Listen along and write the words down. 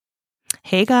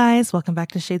Hey guys, welcome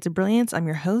back to Shades of Brilliance. I'm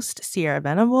your host, Cierra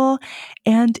Venable,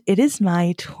 and it is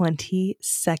my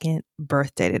 22nd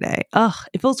birthday today. Ugh,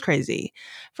 it feels crazy.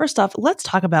 First off, let's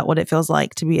talk about what it feels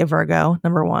like to be a Virgo,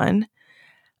 number one.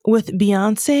 With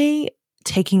Beyonce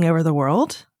taking over the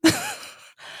world,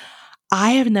 I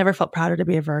have never felt prouder to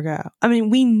be a Virgo. I mean,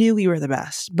 we knew we were the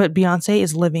best, but Beyonce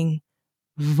is living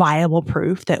viable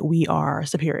proof that we are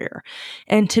superior.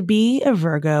 And to be a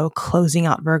Virgo closing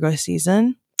out Virgo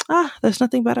season, there's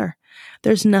nothing better.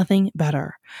 There's nothing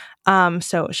better.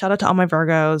 So shout out to all my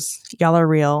Virgos. Y'all are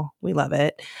real. We love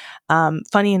it.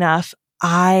 Funny enough,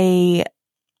 I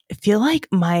feel like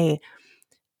my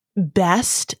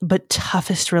best but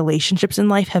toughest relationships in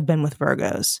life have been with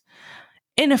Virgos.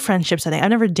 In a friendship setting, I've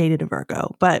never dated a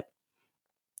Virgo, but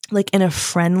like in a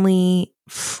friendly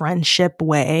friendship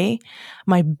way,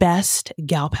 my best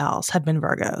gal pals have been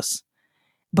Virgos.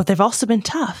 But they've also been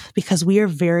tough because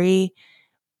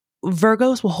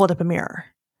Virgos will hold up a mirror.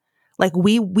 Like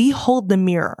we hold the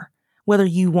mirror, whether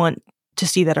you want to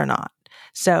see that or not.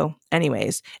 So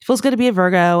anyways, it feels good to be a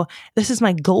Virgo. This is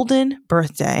my golden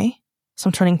birthday. So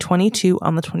I'm turning 22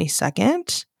 on the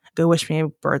 22nd. Go wish me a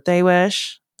birthday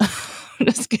wish. I'm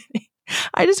just kidding.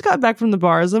 I just got back from the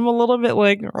bars. I'm a little bit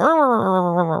like,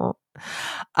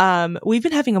 we've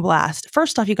been having a blast.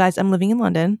 First off, you guys, I'm living in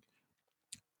London.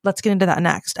 Let's get into that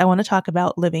next. I want to talk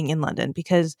about living in London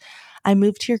because I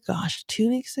moved here, 2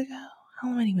 weeks ago. How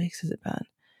many weeks has it been?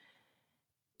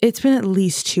 It's been at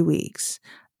least 2 weeks.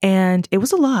 And it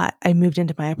was a lot. I moved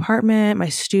into my apartment, my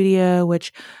studio,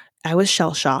 which I was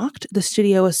shell-shocked. The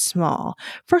studio is small.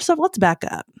 First off, let's back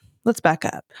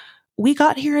up. We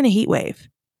got here in a heat wave.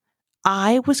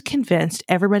 I was convinced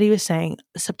everybody was saying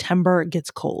September gets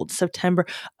cold. September.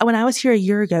 When I was here a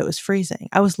year ago, it was freezing.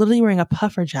 I was literally wearing a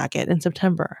puffer jacket in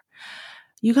September.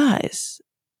 You guys,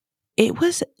 it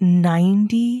was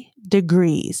 90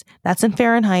 degrees. That's in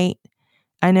Fahrenheit.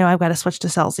 I know I've got to switch to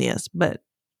Celsius, but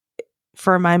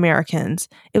for my Americans,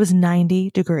 it was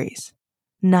 90 degrees.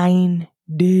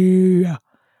 90.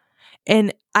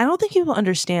 And I don't think people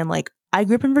understand, like, I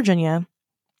grew up in Virginia,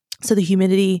 so the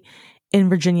humidity in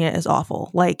Virginia is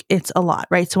awful. Like, it's a lot,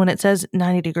 right? So when it says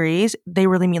 90 degrees, they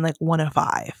really mean like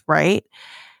 105, right?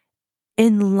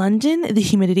 In London, the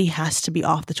humidity has to be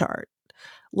off the chart.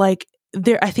 Like,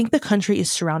 I think the country is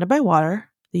surrounded by water,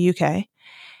 the UK,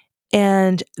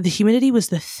 and the humidity was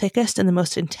the thickest and the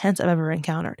most intense I've ever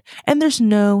encountered. And there's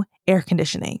no air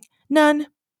conditioning. None,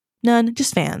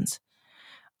 just fans.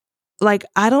 Like,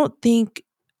 I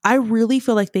really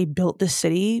feel like they built this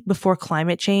city before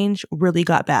climate change really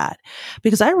got bad,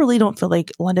 because I really don't feel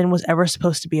like London was ever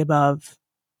supposed to be above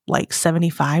like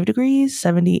 75 degrees,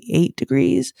 78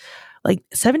 degrees. Like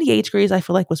 78 degrees, I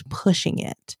feel like was pushing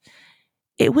it.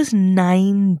 It was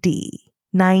 90,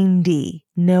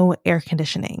 no air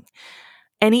conditioning.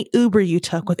 Any Uber you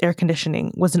took with air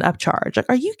conditioning was an upcharge. Like,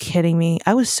 are you kidding me?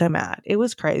 I was so mad. It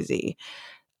was crazy.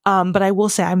 But I will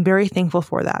say I'm very thankful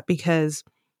for that, because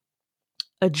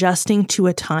adjusting to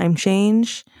a time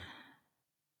change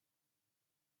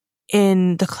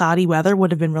in the cloudy weather would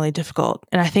have been really difficult.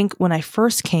 And I think when I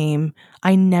first came,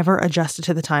 I never adjusted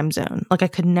to the time zone. Like, I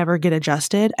could never get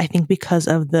adjusted, I think because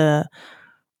of the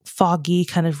foggy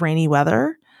kind of rainy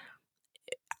weather.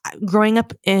 Growing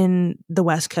up in the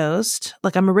West Coast,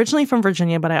 like, I'm originally from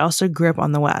Virginia, but I also grew up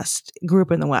in the West.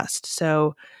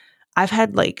 So I've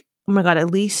had, like, oh my God, at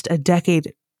least a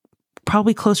decade,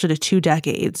 probably closer to 2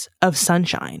 decades of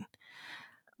sunshine,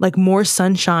 like more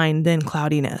sunshine than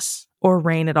cloudiness or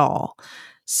rain at all.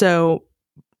 So,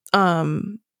 a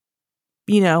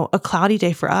cloudy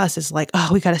day for us is like, oh,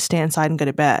 we got to stay inside and go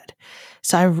to bed.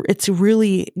 So it's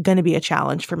really going to be a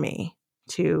challenge for me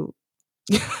to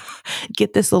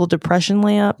get this little depression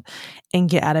lamp and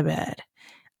get out of bed.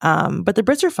 But the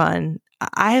Brits are fun.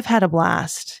 I have had a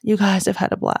blast. You guys have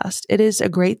had a blast. It is a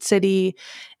great city.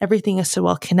 Everything is so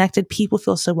well connected. People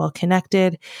feel so well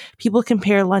connected. People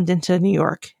compare London to New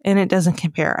York, and it doesn't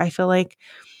compare. I feel like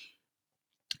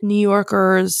New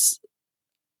Yorkers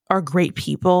are great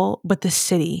people, but the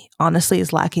city honestly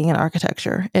is lacking in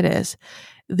architecture. It is.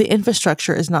 The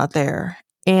infrastructure is not there,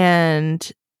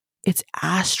 and it's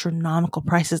astronomical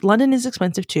prices. London is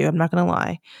expensive too. I'm not going to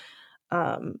lie.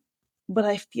 But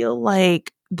I feel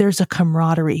like there's a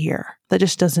camaraderie here that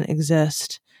just doesn't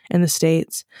exist in the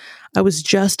States. I was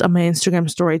just on my Instagram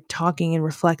story talking and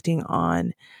reflecting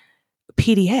on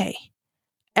PDA.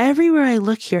 Everywhere I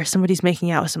look here, somebody's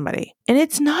making out with somebody. And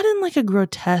it's not in like a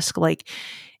grotesque, like,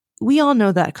 we all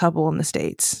know that couple in the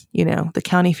States, the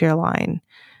county fair line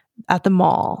at the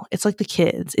mall. It's like the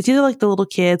kids. It's either like the little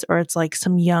kids or it's like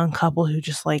some young couple who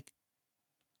just like,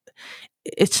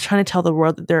 it's trying to tell the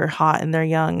world that they're hot and they're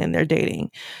young and they're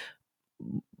dating.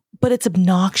 But it's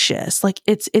obnoxious. Like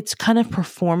it's kind of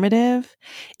performative.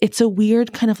 It's a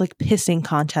weird kind of like pissing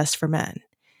contest for men.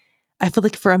 I feel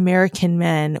like for American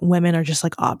men, women are just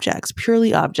like objects,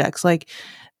 purely objects. Like,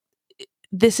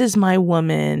 this is my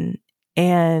woman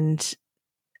and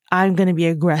I'm going to be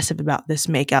aggressive about this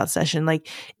makeout session. Like,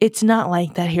 it's not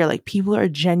like that here. Like, people are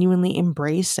genuinely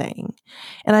embracing.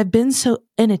 And I've been so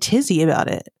in a tizzy about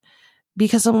it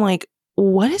because I'm like,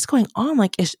 what is going on?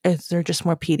 Like, is there just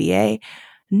more PDA?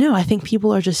 No, I think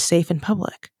people are just safe in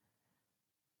public.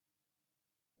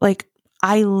 Like,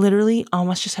 I literally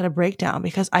almost just had a breakdown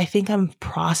because I think I'm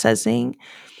processing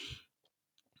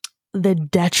the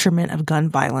detriment of gun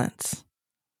violence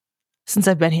since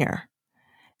I've been here.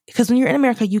 Because when you're in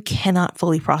America, you cannot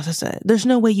fully process it. There's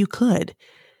no way you could.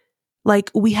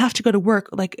 Like, we have to go to work.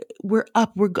 Like, we're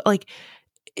up. Like,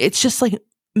 it's just like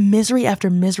misery after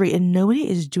misery, and nobody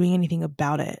is doing anything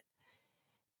about it.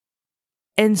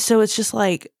 And so it's just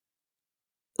like,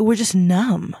 we're just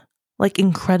numb, like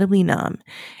incredibly numb.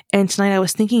 And tonight I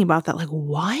was thinking about that. Like,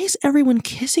 why is everyone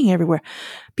kissing everywhere?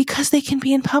 Because they can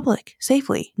be in public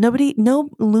safely. No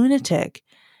lunatic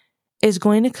is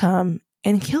going to come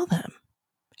and kill them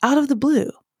out of the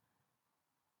blue.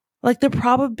 Like, the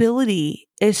probability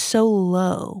is so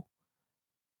low,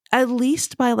 at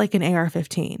least by like an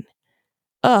AR-15.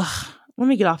 Ugh, let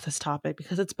me get off this topic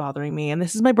because it's bothering me. And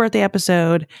this is my birthday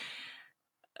episode.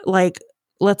 Like,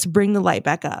 let's bring the light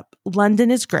back up.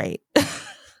 London is great.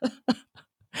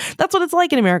 That's what it's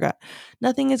like in America.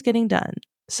 Nothing is getting done.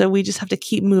 So we just have to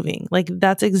keep moving. Like,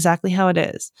 that's exactly how it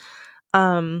is.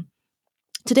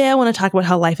 Today I want to talk about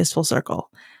how life is full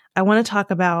circle. I want to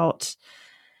talk about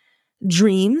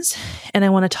dreams, and I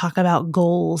want to talk about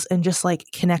goals and just like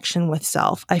connection with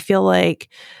self. I feel like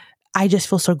I just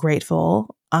feel so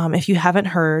grateful. If you haven't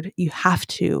heard, you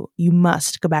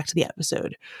must go back to the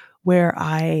episode where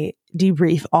I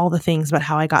debrief all the things about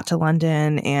how I got to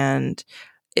London, and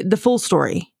the full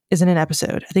story is in an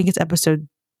episode. I think it's episode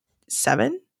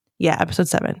 7. Yeah, episode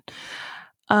 7.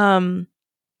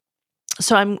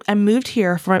 So I moved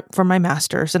here for my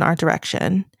master's in art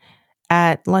direction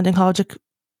at London College of,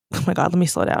 oh my God, let me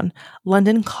slow down.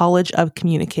 London College of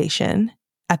Communication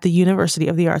at the University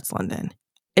of the Arts London.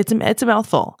 It's a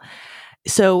mouthful.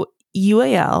 So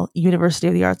UAL, University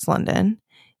of the Arts London,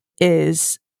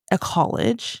 is a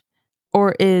college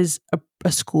or is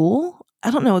a school.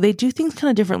 I don't know. They do things kind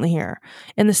of differently here.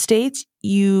 In the States,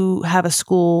 you have a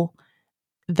school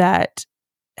that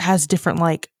has different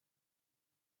like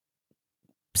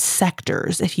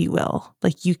sectors, if you will.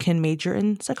 Like, you can major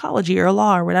in psychology or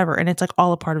law or whatever, and it's like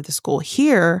all a part of the school.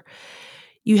 Here,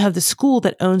 you have the school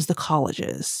that owns the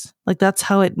colleges. Like, that's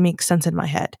how it makes sense in my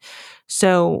head.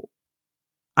 So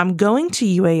I'm going to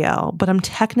UAL, but I'm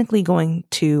technically going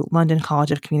to London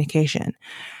College of Communication.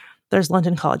 There's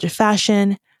London College of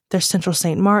Fashion. There's Central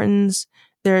St. Martin's.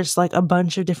 There's like a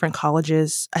bunch of different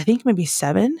colleges, I think maybe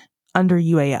 7 under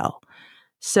UAL.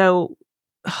 So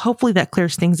hopefully that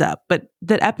clears things up. But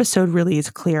that episode really is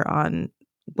clear on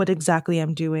what exactly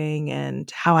I'm doing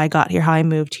and how I got here, how I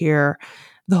moved here,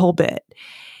 the whole bit.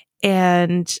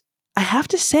 And I have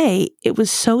to say, it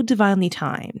was so divinely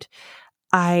timed.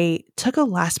 I took a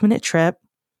last minute trip,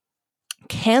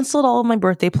 canceled all of my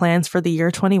birthday plans for the year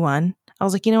 21. I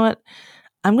was like, you know what?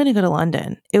 I'm going to go to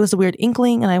London. It was a weird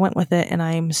inkling and I went with it. And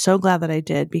I'm so glad that I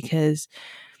did because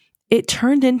it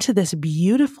turned into this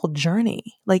beautiful journey.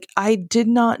 Like, I did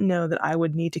not know that I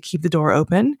would need to keep the door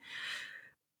open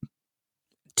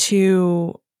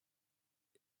to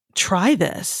try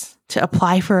this, to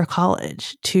apply for a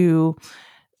college, to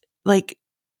like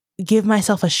give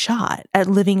myself a shot at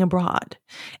living abroad.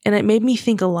 And it made me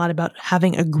think a lot about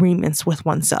having agreements with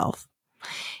oneself,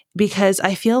 because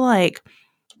I feel like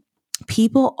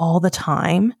people all the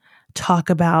time talk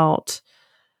about,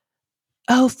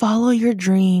 oh, follow your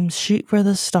dreams, shoot for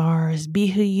the stars, be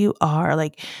who you are.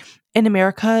 Like, in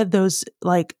America, those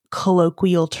like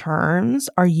colloquial terms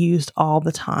are used all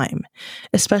the time,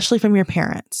 especially from your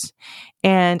parents.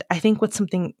 And I think what's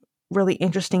something really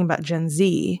interesting about Gen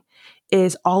Z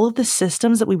is all of the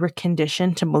systems that we were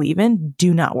conditioned to believe in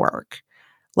do not work.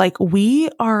 Like, we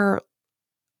are,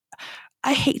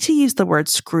 I hate to use the word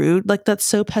screwed, like that's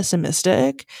so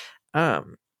pessimistic.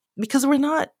 Because we're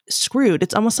not screwed.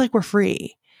 It's almost like we're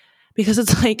free, because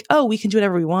it's like, oh, we can do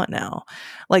whatever we want now.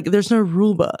 Like, there's no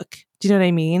rule book. Do you know what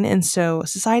I mean? And so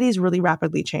society is really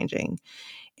rapidly changing.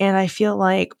 And I feel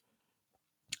like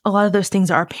a lot of those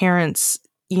things our parents,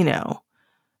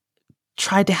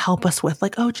 tried to help us with,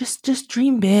 like, oh, just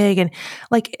dream big. And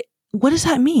like, what does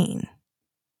that mean?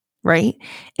 right?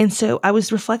 And so I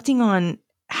was reflecting on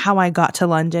how I got to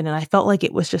London, and I felt like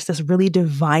it was just this really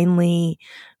divinely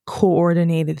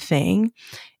coordinated thing.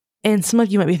 And some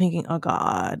of you might be thinking, oh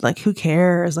God, like who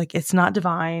cares? Like it's not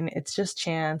divine, it's just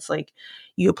chance. Like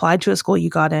you applied to a school, you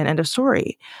got in, end of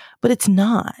story. But it's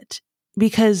not.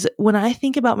 Because when I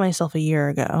think about myself a year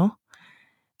ago,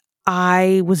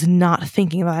 I was not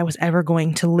thinking that I was ever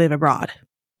going to live abroad.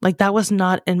 Like that was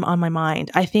not on my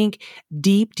mind. I think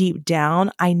deep, deep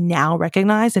down, I now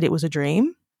recognize that it was a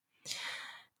dream.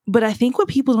 But I think what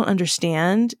people don't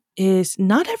understand is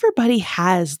not everybody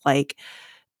has like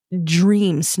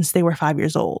dreams since they were 5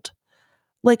 years old.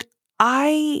 Like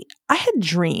I had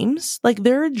dreams. Like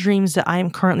there are dreams that I am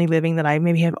currently living that I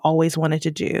maybe have always wanted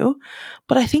to do.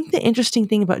 But I think the interesting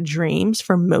thing about dreams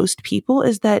for most people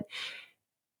is that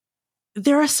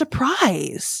they're a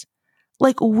surprise.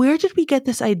 Like, where did we get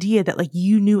this idea that like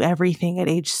you knew everything at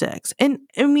age 6? And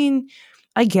I mean,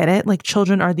 I get it. Like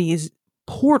children are these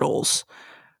portals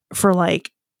for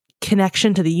like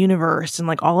connection to the universe and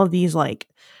like all of these like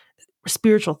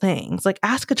spiritual things. Like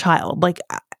ask a child, like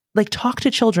talk to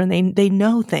children. They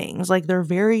know things. Like they're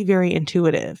very, very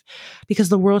intuitive because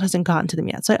the world hasn't gotten to them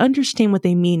yet. So I understand what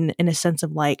they mean in a sense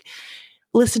of like,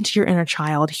 listen to your inner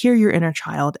child, hear your inner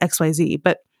child, XYZ.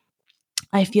 But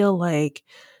I feel like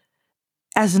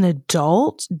as an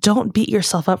adult, don't beat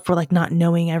yourself up for like not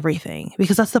knowing everything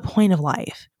because that's the point of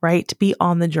life, right? To be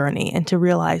on the journey and to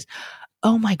realize,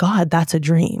 oh my God, that's a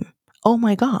dream. Oh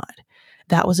my God,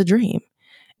 that was a dream.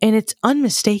 And it's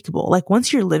unmistakable. Like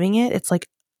once you're living it, it's like,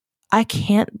 I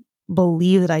can't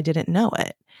believe that I didn't know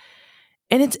it.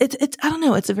 And it's I don't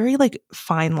know, it's a very like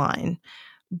fine line.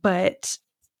 But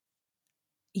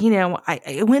you know,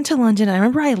 I went to London. I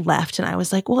remember I left and I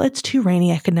was like, well, it's too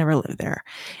rainy. I could never live there.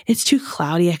 It's too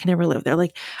cloudy. I could never live there.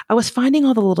 Like I was finding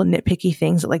all the little nitpicky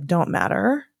things that like don't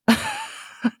matter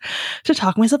to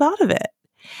talk myself out of it.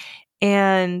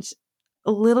 And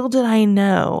little did I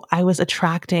know I was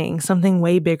attracting something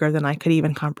way bigger than I could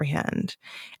even comprehend.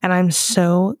 And I'm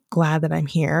so glad that I'm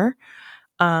here.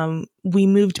 We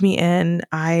moved me in.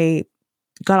 I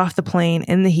got off the plane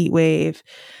in the heat wave,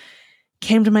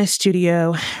 came to my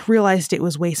studio, realized it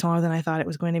was way smaller than I thought it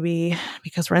was going to be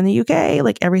because we're in the UK.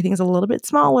 Like everything's a little bit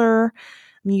smaller.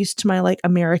 I'm used to my like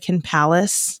American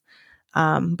palace.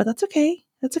 But that's okay.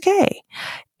 That's okay.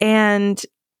 And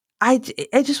I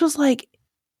just was like,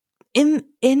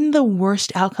 in the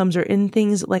worst outcomes or in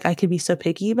things like I could be so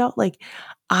picky about, like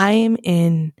I am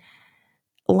in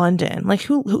London. Like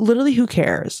who literally who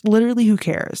cares? Literally who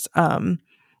cares? And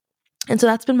so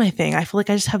that's been my thing. I feel like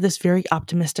I just have this very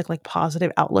optimistic, like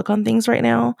positive outlook on things right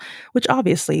now, which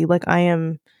obviously like I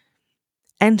am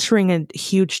entering a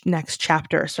huge next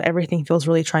chapter. So everything feels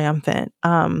really triumphant.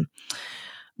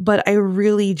 But I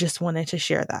really just wanted to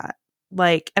share that.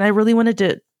 Like, and I really wanted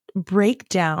to break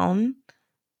down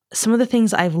some of the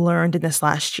things I've learned in this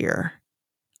last year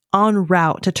en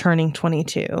route to turning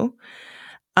 22.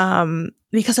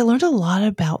 Because I learned a lot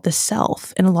about the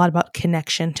self and a lot about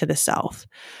connection to the self.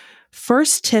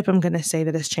 First tip I'm going to say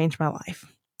that has changed my life: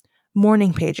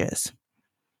 morning pages.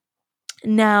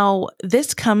 Now,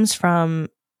 this comes from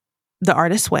The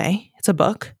Artist's Way. It's a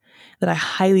book that I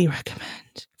highly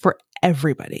recommend for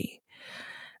everybody.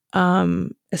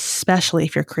 Especially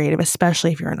if you're creative,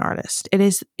 especially if you're an artist. It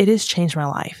is changed my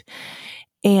life.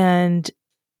 And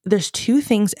there's two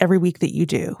things every week that you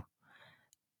do.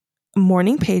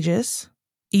 Morning pages.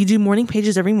 You do morning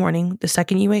pages every morning, the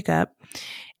second you wake up,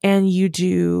 and you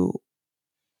do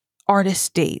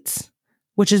artist dates,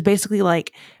 which is basically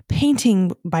like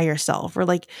painting by yourself or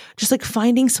like just like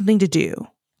finding something to do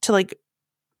to like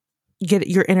get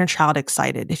your inner child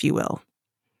excited, if you will.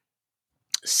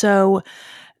 So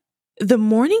the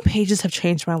morning pages have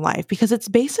changed my life because it's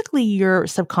basically your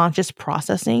subconscious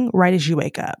processing right as you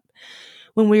wake up.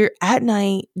 When we're at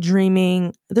night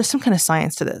dreaming, there's some kind of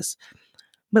science to this.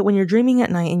 But when you're dreaming at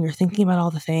night and you're thinking about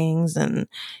all the things, and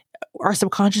our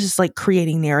subconscious is like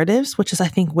creating narratives, which is, I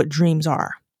think, what dreams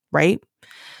are, right?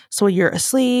 So when you're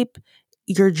asleep,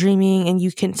 you're dreaming and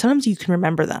sometimes you can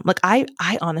remember them. Like I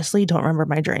honestly don't remember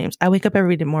my dreams. I wake up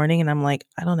every morning and I'm like,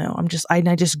 I don't know.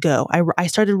 I just go. I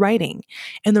started writing,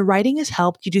 and the writing has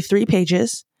helped. You do 3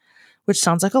 pages, which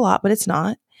sounds like a lot, but it's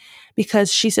not,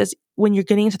 because she says, when you're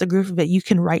getting into the groove of it, you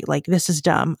can write like, this is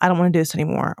dumb. I don't want to do this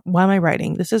anymore. Why am I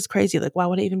writing? This is crazy. Like, why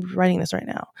would I even be writing this right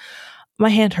now? My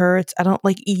hand hurts. I don't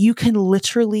like, you can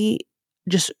literally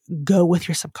just go with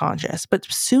your subconscious. But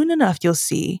soon enough, you'll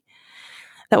see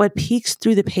that what peeks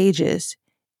through the pages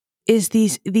is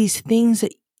these things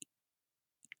that,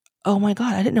 oh my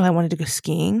God, I didn't know I wanted to go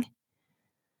skiing.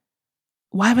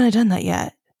 Why haven't I done that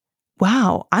yet?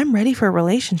 wow, I'm ready for a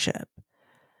relationship.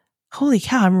 Holy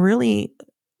cow, I'm really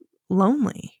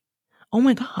lonely. Oh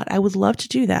my God, I would love to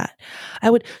do that.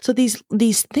 So these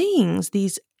things,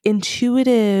 these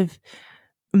intuitive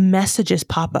messages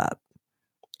pop up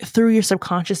through your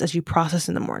subconscious as you process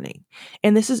in the morning.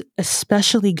 And this is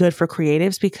especially good for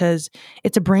creatives because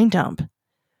it's a brain dump.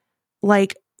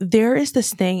 Like there is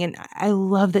this thing, and I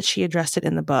love that she addressed it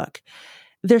in the book.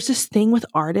 There's this thing with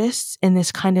artists and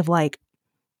this kind of like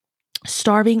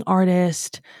starving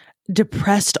artist,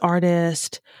 depressed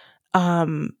artist,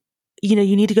 you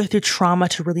need to go through trauma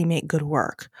to really make good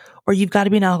work, or you've got to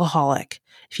be an alcoholic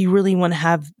if you really want to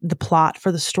have the plot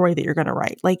for the story that you're going to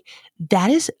write. Like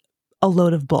that is a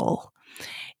load of bull.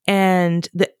 And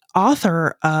the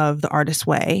author of The Artist's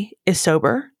Way is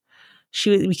sober.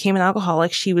 She became an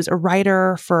alcoholic. She was a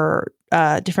writer for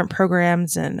different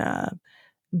programs and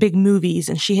big movies,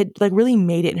 and she had like really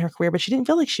made it in her career, but she didn't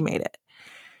feel like she made it.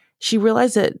 She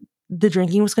realized that the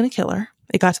drinking was going to kill her.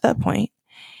 It got to that point.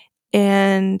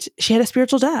 And she had a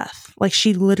spiritual death. Like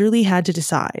she literally had to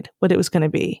decide what it was going to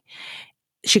be.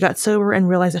 She got sober and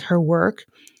realized that her work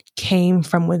came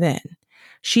from within.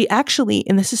 She actually,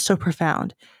 and this is so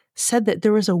profound, said that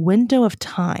there was a window of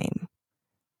time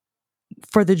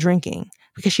for the drinking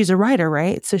because she's a writer,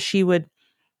 right? So she would,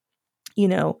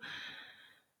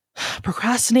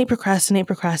 procrastinate,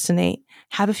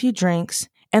 have a few drinks,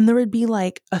 and there would be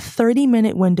like a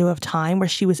 30-minute window of time where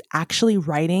she was actually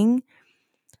writing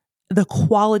the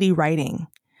quality writing.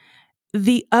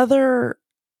 The other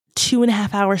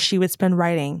 2.5 hours she would spend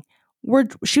writing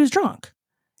she was drunk.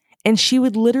 And she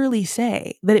would literally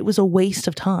say that it was a waste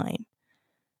of time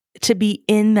to be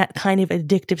in that kind of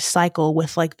addictive cycle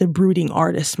with like the brooding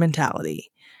artist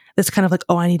mentality. That's kind of like,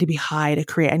 oh, I need to be high to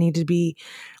create. I need to be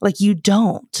like, you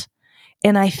don't.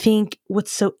 And I think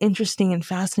what's so interesting and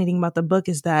fascinating about the book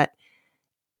is that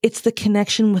it's the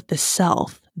connection with the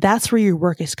self. That's where your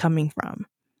work is coming from.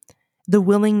 The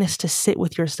willingness to sit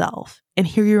with yourself and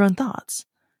hear your own thoughts.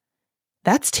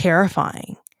 That's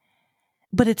terrifying,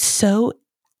 but it's so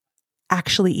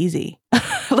actually easy.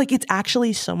 Like it's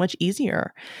actually so much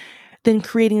easier than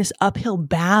creating this uphill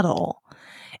battle.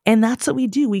 And that's what we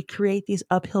do. We create these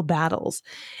uphill battles.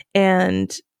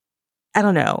 And I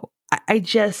don't know.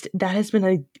 That has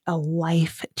been a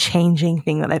life-changing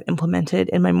thing that I've implemented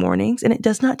in my mornings. And it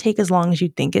does not take as long as you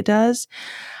think it does.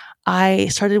 I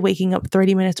started waking up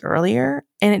 30 minutes earlier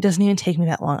and it doesn't even take me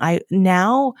that long.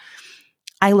 Now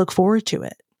I look forward to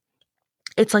it.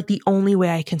 It's like the only way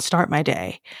I can start my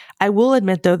day. I will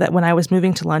admit though that when I was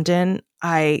moving to London,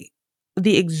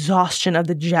 the exhaustion of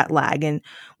the jet lag, and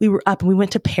we were up and we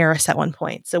went to Paris at one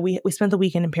point. So we spent the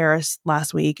weekend in Paris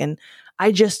last week and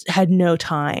I just had no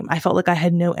time. I felt like I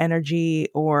had no energy,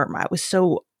 or I was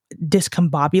so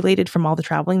discombobulated from all the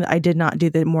traveling that I did not do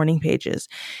the morning pages.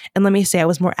 And let me say, I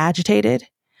was more agitated.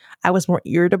 I was more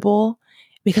irritable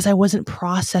because I wasn't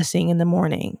processing in the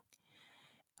morning.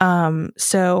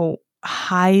 So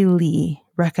highly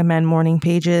recommend morning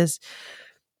pages.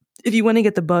 If you want to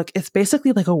get the book, it's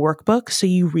basically like a workbook. So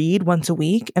you read once a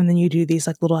week and then you do these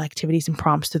like little activities and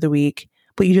prompts through the week,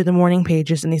 but you do the morning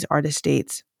pages and these artist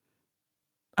dates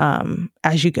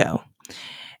as you go.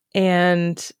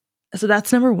 And so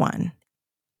that's number one.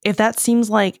 If that seems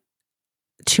like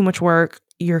too much work,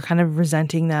 you're kind of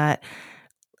resenting that,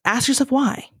 ask yourself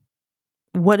why.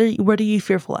 What are you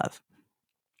fearful of?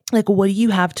 Like, what do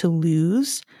you have to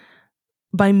lose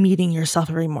by meeting yourself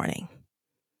every morning?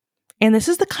 And this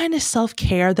is the kind of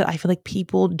self-care that I feel like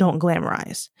people don't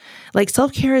glamorize. Like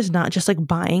self-care is not just like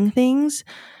buying things,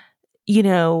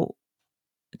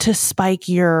 to spike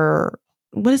your,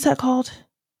 what is that called?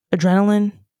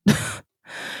 Adrenaline.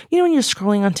 When you're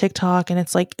scrolling on TikTok and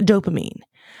it's like dopamine.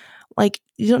 Like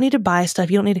you don't need to buy stuff.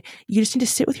 You just need to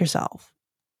sit with yourself.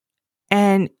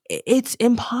 And it's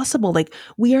impossible. Like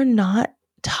we are not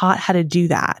taught how to do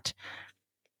that.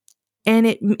 And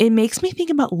it makes me think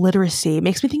about literacy. It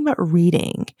makes me think about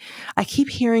reading. I keep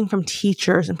hearing from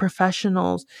teachers and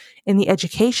professionals in the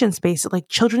education space that like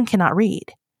children cannot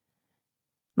read.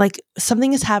 Like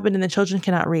something has happened and the children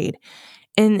cannot read.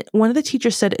 And one of the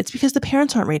teachers said it's because the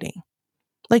parents aren't reading.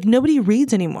 Like nobody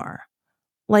reads anymore.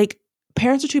 Like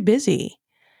parents are too busy.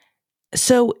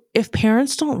 So if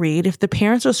parents don't read, if the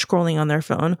parents are scrolling on their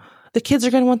phone, the kids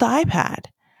are going to want the iPad.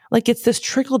 Like it's this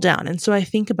trickle down. And so I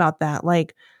think about that.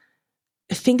 Like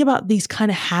think about these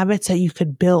kind of habits that you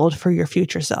could build for your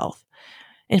future self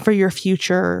and for your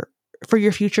future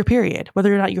period,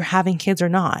 whether or not you're having kids or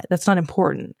not. That's not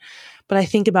important. But I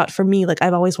think about, for me, like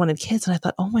I've always wanted kids and I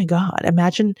thought, oh my God,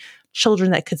 imagine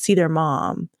children that could see their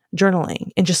mom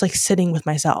journaling and just like sitting with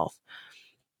myself.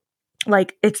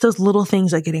 Like, it's those little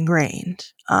things that get ingrained.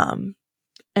 And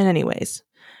anyways,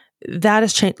 that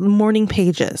has changed. Morning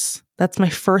pages. That's my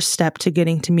first step to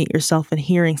getting to meet yourself and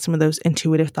hearing some of those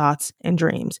intuitive thoughts and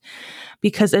dreams.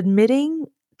 Because admitting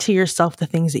to yourself the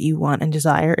things that you want and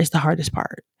desire is the hardest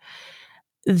part.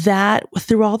 That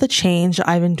through all the change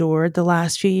I've endured the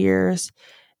last few years,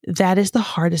 that is the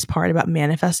hardest part about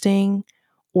manifesting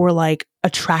or like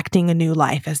attracting a new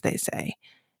life, as they say.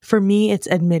 For me, it's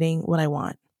admitting what I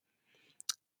want.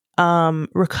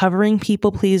 Recovering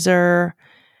people pleaser,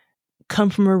 come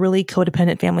from a really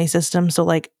codependent family system. So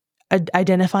like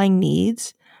identifying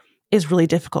needs is really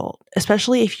difficult,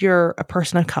 especially if you're a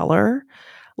person of color.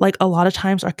 Like a lot of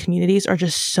times our communities are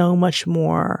just so much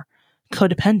more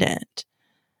codependent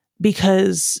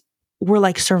because we're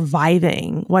like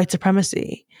surviving white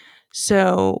supremacy.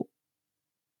 So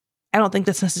I don't think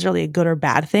that's necessarily a good or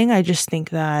bad thing. I just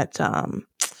think that,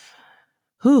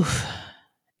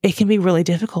 it can be really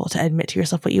difficult to admit to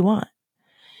yourself what you want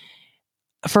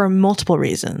for multiple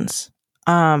reasons.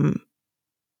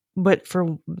 But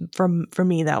for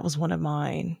me, that was one of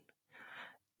mine.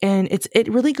 And it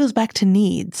really goes back to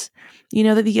needs. You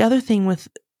know, that the other thing with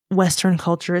Western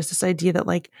culture is this idea that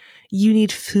like you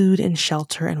need food and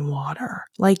shelter and water.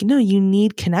 Like, no, you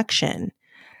need connection.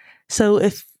 So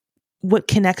if what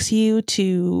connects you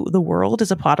to the world is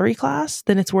a pottery class,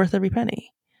 then it's worth every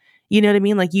penny. You know what I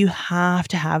mean? Like you have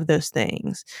to have those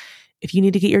things. If you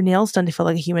need to get your nails done to feel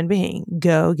like a human being,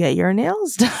 go get your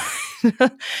nails done.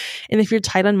 And if you're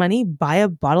tight on money, buy a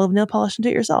bottle of nail polish and do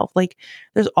it yourself. Like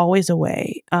there's always a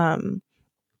way.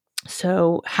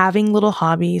 So having little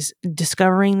hobbies,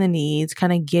 discovering the needs,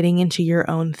 kind of getting into your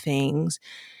own things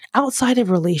outside of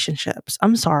relationships.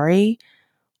 I'm sorry,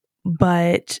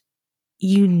 but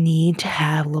you need to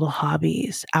have little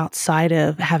hobbies outside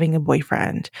of having a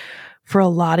boyfriend. For a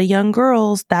lot of young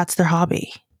girls, that's their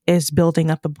hobby, is building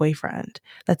up a boyfriend.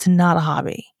 That's not a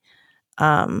hobby.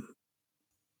 Not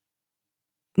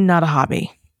a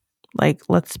hobby. Like,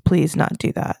 let's please not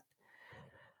do that.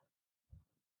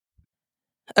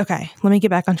 Okay, let me get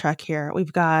back on track here.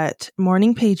 We've got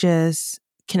morning pages,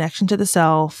 connection to the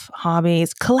self,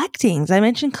 hobbies, collecting. I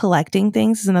mentioned collecting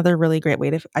things is another really great way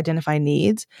to identify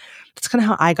needs. That's kind of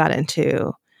how I got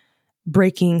into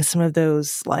breaking some of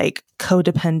those like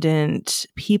codependent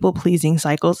people pleasing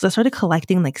cycles. I started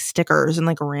collecting like stickers and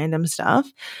like random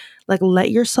stuff. Like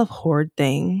let yourself hoard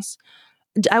things.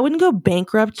 I wouldn't go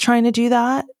bankrupt trying to do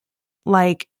that.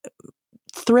 Like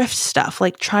thrift stuff,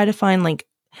 like try to find like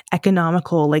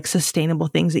economical, like sustainable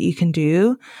things that you can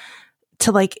do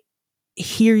to like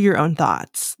hear your own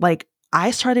thoughts. Like I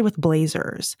started with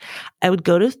blazers. I would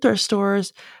go to thrift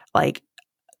stores, like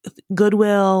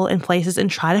Goodwill and places and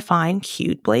try to find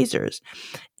cute blazers.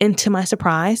 And to my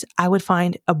surprise, I would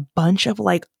find a bunch of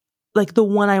like the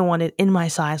one I wanted in my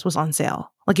size was on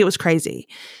sale. Like it was crazy.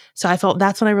 So I felt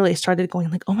that's when I really started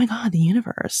going like, oh my God, the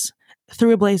universe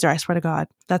through a blazer. I swear to God,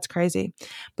 that's crazy,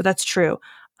 but that's true.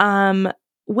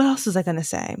 What else was I going to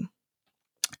say?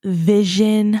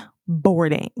 Vision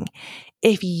boarding.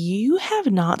 If you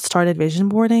have not started vision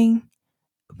boarding,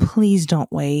 please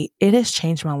don't wait. It has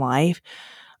changed my life.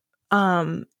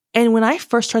 And when I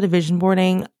first started vision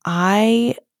boarding,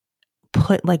 I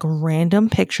put like random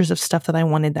pictures of stuff that I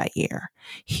wanted that year.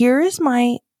 Here is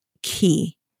my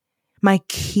key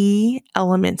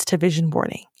elements to vision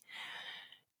boarding.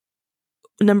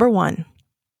 Number one,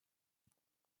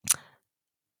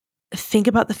 think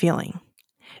about the feeling.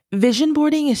 Vision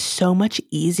boarding is so much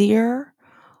easier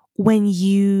when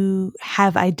you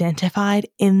have identified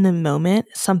in the moment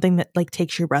something that like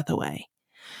takes your breath away.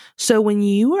 So when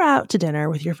you are out to dinner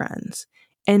with your friends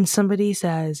and somebody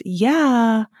says,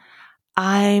 yeah,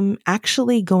 I'm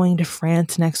actually going to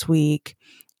France next week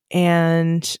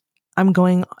and I'm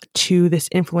going to this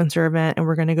influencer event and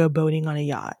we're going to go boating on a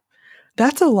yacht.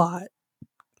 That's a lot.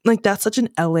 Like that's such an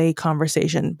LA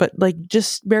conversation, but like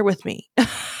just bear with me.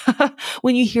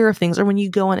 When you hear of things or when you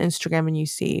go on Instagram and you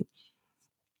see,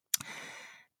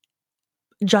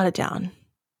 jot it down.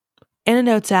 In a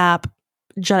notes app,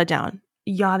 jot it down.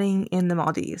 Yachting in the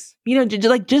Maldives. You know,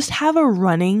 just have a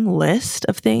running list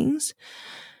of things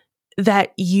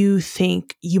that you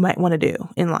think you might want to do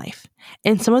in life.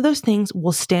 And some of those things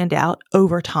will stand out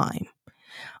over time.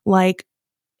 Like,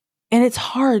 and it's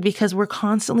hard because we're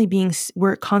constantly being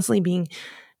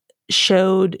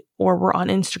showed, or we're on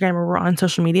Instagram or we're on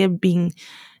social media being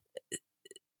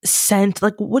sent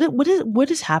like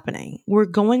what is happening? We're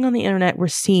going on the internet, we're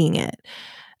seeing it.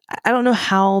 I don't know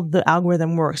how the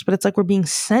algorithm works, but it's like we're being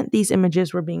sent these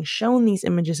images, we're being shown these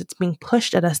images, it's being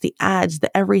pushed at us, the ads,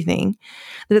 the everything,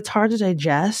 that it's hard to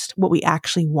digest what we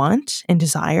actually want and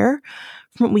desire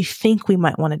from what we think we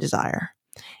might want to desire.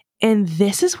 And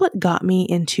this is what got me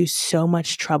into so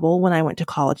much trouble when I went to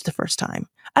college the first time.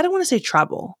 I don't want to say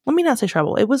trouble. Let me not say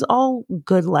trouble. It was all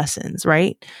good lessons,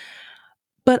 right?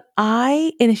 But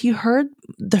and if you heard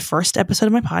the first episode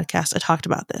of my podcast, I talked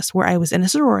about this, where I was in a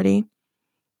sorority,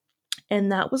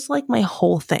 and that was like my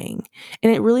whole thing.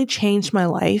 And it really changed my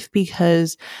life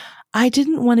because I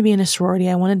didn't want to be in a sorority.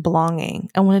 I wanted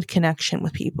belonging. I wanted connection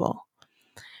with people.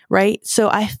 Right. So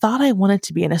I thought I wanted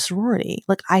to be in a sorority.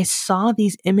 Like I saw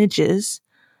these images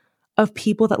of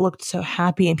people that looked so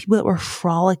happy and people that were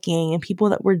frolicking and people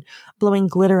that were blowing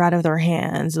glitter out of their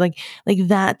hands. Like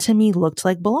that to me looked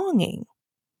like belonging.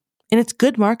 And it's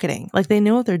good marketing. Like they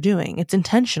know what they're doing. It's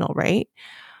intentional, right?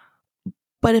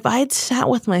 But if I had sat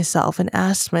with myself and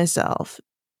asked myself,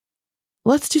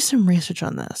 let's do some research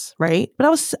on this, right? But I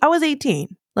was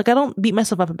 18. Like I don't beat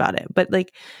myself up about it, but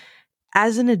like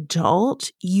as an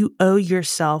adult, you owe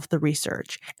yourself the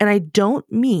research. And I don't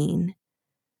mean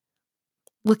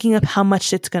looking up how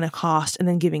much it's going to cost and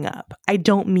then giving up. I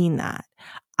don't mean that.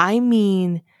 I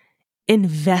mean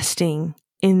investing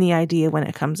in the idea when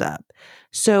it comes up.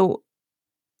 So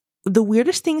the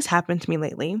weirdest things happened to me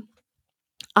lately.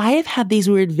 I have had these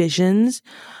weird visions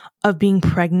of being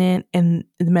pregnant in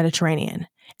the Mediterranean.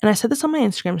 And I said this on my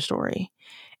Instagram story.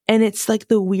 And it's like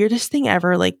the weirdest thing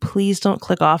ever. Like, please don't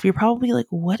click off. You're probably like,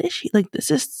 what is she? Like,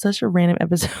 this is such a random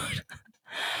episode.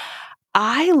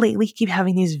 I lately keep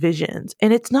having these visions,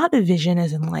 and it's not a vision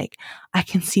as in like, I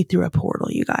can see through a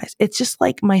portal, you guys. It's just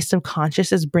like my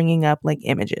subconscious is bringing up like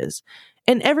images.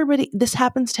 And this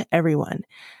happens to everyone.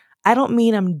 I don't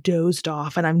mean I'm dozed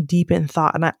off and I'm deep in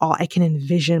thought and I can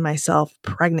envision myself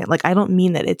pregnant. Like, I don't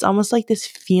mean that. It's almost like this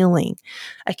feeling.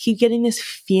 I keep getting this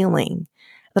feeling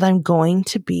that I'm going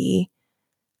to be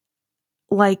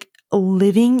like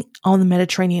living on the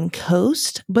Mediterranean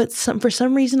coast, but for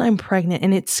some reason I'm pregnant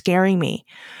and it's scaring me.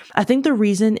 I think the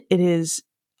reason it is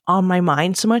on my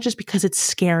mind so much is because it's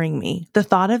scaring me. The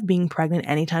thought of being pregnant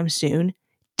anytime soon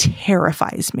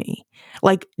terrifies me.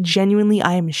 Like genuinely,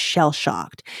 I am shell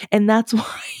shocked. And that's why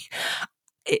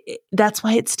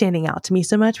it's standing out to me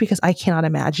so much, because I cannot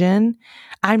imagine.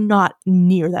 I'm not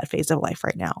near that phase of life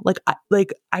right now.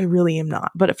 I really am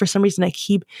not. But for some reason I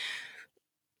keep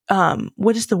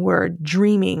what is the word?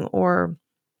 Dreaming or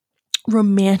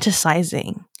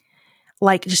romanticizing,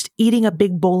 like just eating a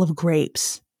big bowl of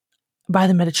grapes by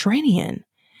the Mediterranean.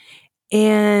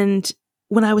 And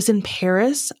when I was in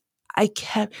Paris, I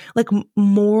kept like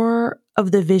more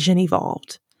of the vision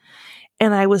evolved.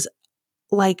 And I was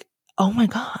like, oh my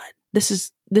God,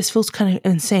 this feels kind of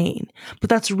insane. But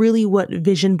that's really what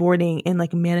vision boarding and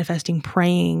like manifesting,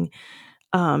 praying,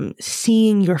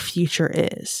 seeing your future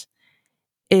is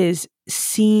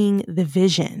seeing the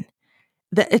vision.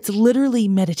 That it's literally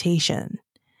meditation.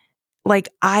 Like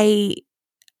I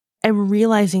am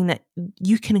realizing that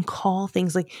you can call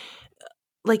things like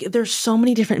there's so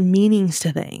many different meanings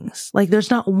to things. Like there's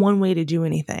not one way to do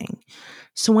anything.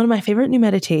 So one of my favorite new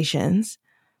meditations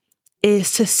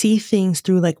is to see things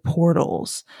through like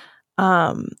portals.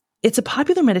 It's a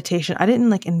popular meditation. I didn't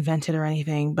like invent it or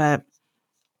anything, but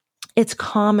it's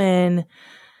common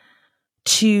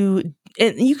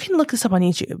and you can look this up on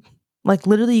YouTube. Like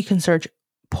literally you can search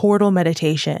portal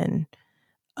meditation.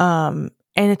 And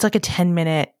it's like a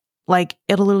 10-minute, like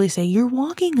it'll literally say you're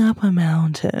walking up a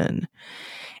mountain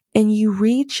and you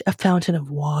reach a fountain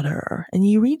of water and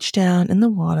you reach down in the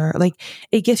water. Like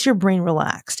it gets your brain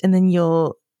relaxed. And then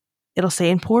it'll say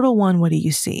in portal 1, what do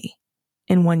you see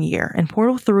in 1 year? And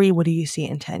portal 3, what do you see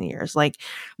in 10 years? Like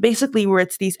basically where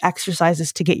it's these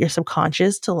exercises to get your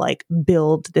subconscious to like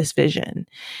build this vision.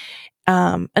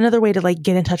 Another way to like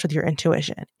get in touch with your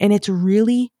intuition. And it's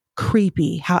really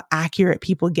creepy how accurate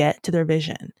people get to their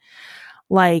vision.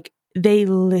 Like they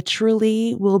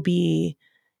literally will be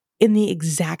in the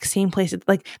exact same place.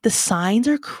 Like the signs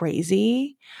are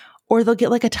crazy, or they'll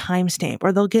get like a timestamp,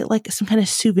 or they'll get like some kind of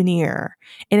souvenir,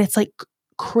 and it's like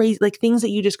crazy, like things that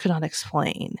you just could not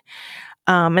explain.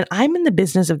 And I'm in the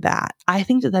business of that. I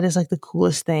think that is like the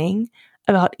coolest thing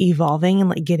about evolving and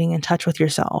like getting in touch with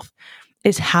yourself,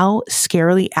 is how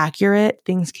scarily accurate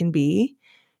things can be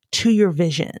to your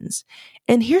visions.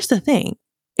 And here's the thing.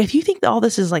 If you think that all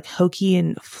this is like hokey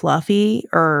and fluffy,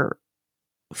 what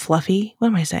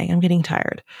am I saying? I'm getting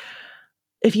tired.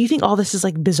 If you think all this is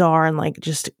like bizarre and like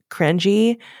just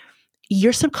cringy,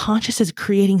 your subconscious is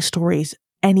creating stories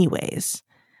anyways.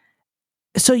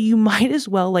 So you might as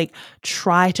well like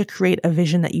try to create a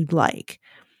vision that you'd like.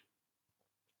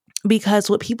 Because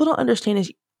what people don't understand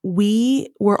is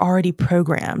we were already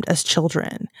programmed as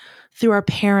children through our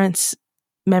parents'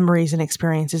 memories and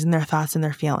experiences and their thoughts and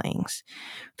their feelings,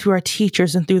 through our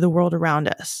teachers and through the world around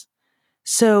us.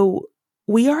 So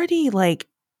we already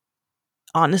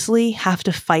honestly have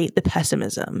to fight the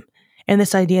pessimism and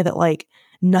this idea that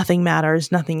nothing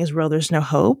matters, nothing is real, there's no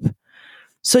hope.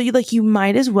 So you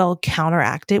might as well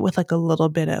counteract it with a little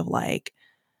bit of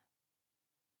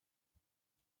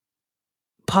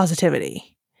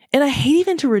positivity. And I hate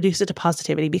even to reduce it to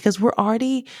positivity because we're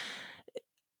already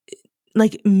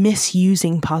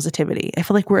misusing positivity. I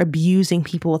feel like we're abusing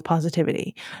people with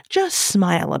positivity. Just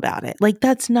smile about it.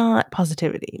 That's not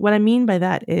positivity. What I mean by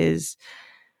that is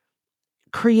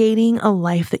creating a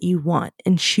life that you want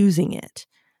and choosing it.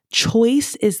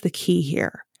 Choice is the key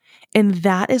here. And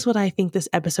that is what I think this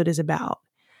episode is about.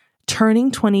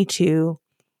 Turning 22,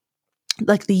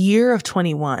 the year of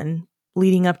 21,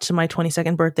 leading up to my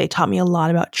 22nd birthday, taught me a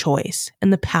lot about choice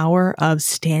and the power of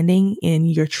standing in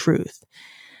your truth.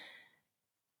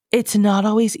 It's not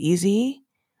always easy,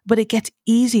 but it gets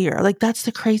easier. That's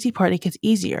the crazy part. It gets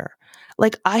easier.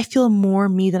 I feel more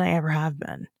me than I ever have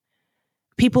been.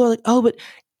 People are like, oh, but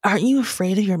aren't you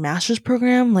afraid of your master's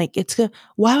program?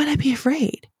 Why would I be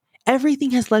afraid?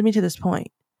 Everything has led me to this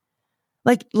point.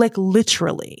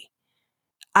 Literally.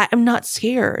 I'm not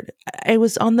scared. I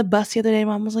was on the bus the other day.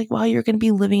 Mom was like, wow, you're going to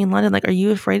be living in London. Are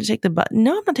you afraid to take the bus?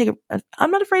 No,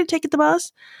 I'm not afraid to take the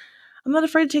bus. I'm not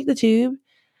afraid to take the tube.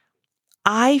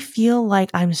 I feel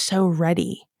like I'm so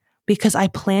ready because I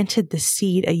planted the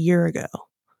seed a year ago.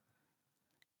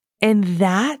 And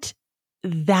that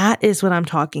is what I'm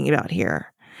talking about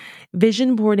here.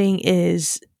 Vision boarding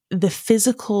is the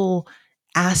physical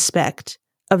aspect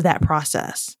of that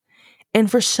process. And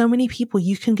for so many people,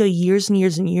 you can go years and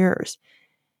years and years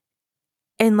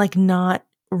and not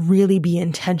really be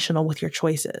intentional with your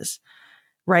choices,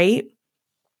 right?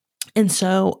 And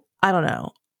so, I don't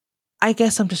know. I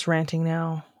guess I'm just ranting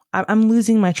now. I'm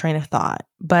losing my train of thought,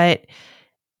 but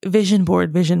vision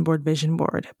board, vision board, vision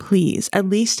board. Please, at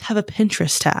least have a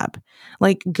Pinterest tab.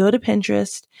 Go to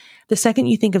Pinterest. The second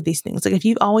you think of these things, if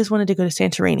you've always wanted to go to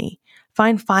Santorini,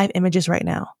 find 5 images right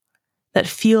now that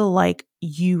feel like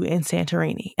you in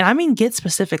Santorini. And I mean, get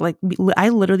specific. I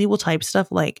literally will type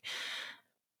stuff like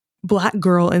black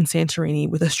girl in Santorini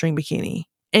with a string bikini,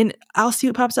 and I'll see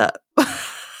what pops up.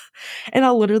 And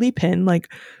I'll literally pin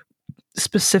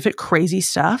specific crazy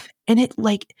stuff. And it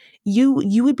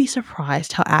you would be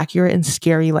surprised how accurate and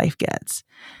scary life gets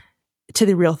to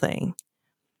the real thing.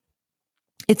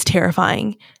 It's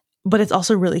terrifying, but it's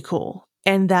also really cool.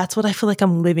 And that's what I feel like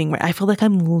I'm living. I feel like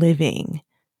I'm living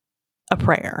a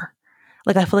prayer.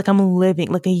 I feel like I'm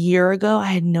living. A year ago, I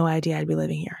had no idea I'd be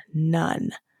living here.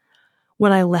 None.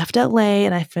 When I left LA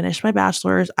and I finished my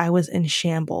bachelor's, I was in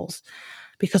shambles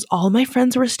because all my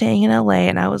friends were staying in LA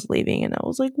and I was leaving, and I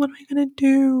was like, what am I going to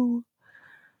do?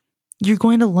 You're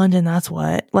going to London, that's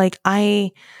what.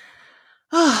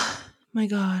 Oh my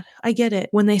God, I get it.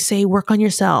 When they say work on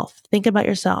yourself, think about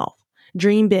yourself,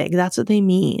 dream big, that's what they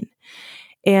mean.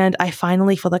 And I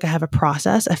finally feel like I have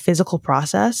a physical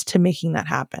process to making that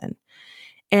happen.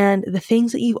 And the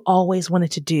things that you've always wanted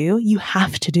to do, you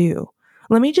have to do.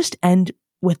 Let me just end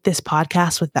with this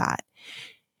podcast with that.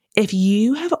 If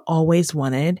you have always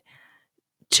wanted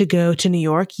to go to New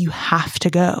York, you have to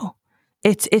go.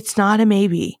 It's not a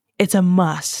maybe, it's a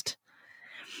must.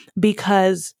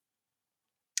 Because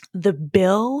the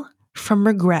bill from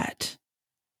regret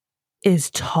is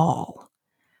tall.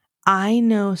 I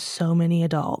know so many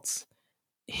adults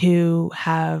who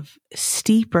have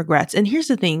steep regrets. And here's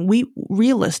the thing,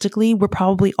 we're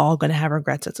probably all going to have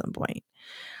regrets at some point.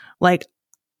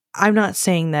 I'm not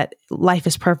saying that life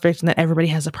is perfect and that everybody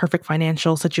has a perfect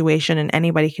financial situation and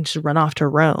anybody can just run off to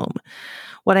Rome.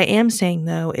 What I am saying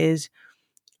though is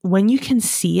when you can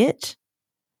see it,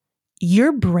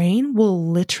 your brain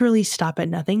will literally stop at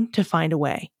nothing to find a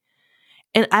way.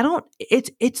 And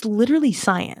it's literally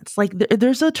science.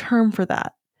 There's a term for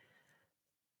that.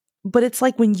 But it's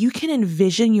when you can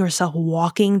envision yourself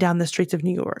walking down the streets of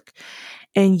New York,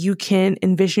 and you can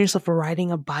envision yourself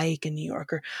riding a bike in New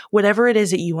York or whatever it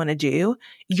is that you want to do,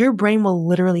 your brain will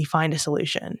literally find a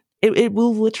solution. It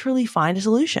will literally find a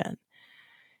solution.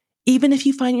 Even if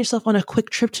you find yourself on a quick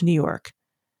trip to New York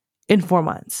in 4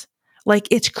 months,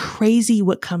 it's crazy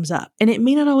what comes up. And it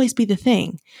may not always be the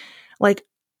thing.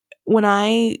 When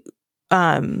I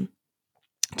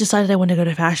decided I wanted to go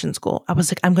to fashion school, I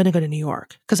was like, I'm going to go to New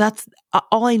York. Because that's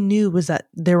all I knew was that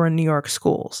there were New York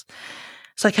schools.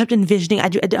 So I kept envisioning,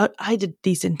 I did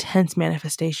these intense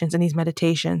manifestations and these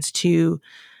meditations to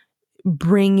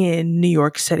bring in New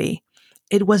York City.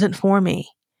 It wasn't for me.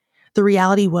 The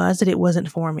reality was that it wasn't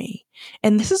for me.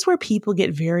 And this is where people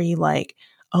get very like,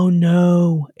 oh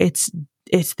no, it's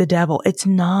the devil. It's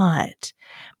not.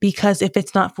 Because if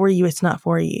it's not for you, it's not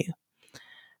for you.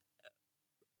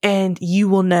 And you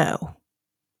will know.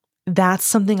 That's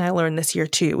something I learned this year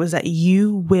too, was that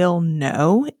you will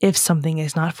know if something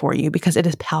is not for you because it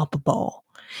is palpable.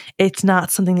 It's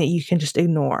not something that you can just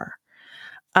ignore.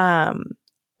 And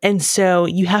so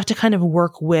you have to kind of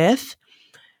work with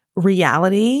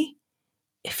reality,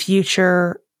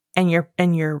 future, and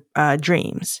your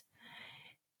dreams.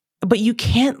 But you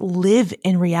can't live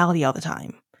in reality all the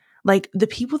time. Like the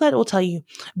people that will tell you,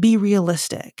 be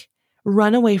realistic,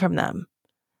 run away from them.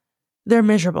 They're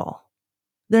miserable.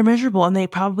 They're miserable and they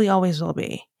probably always will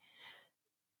be.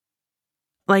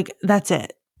 Like, that's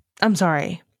it. I'm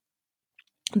sorry.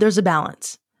 There's a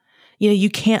balance.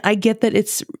 You can't, I get that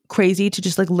it's crazy to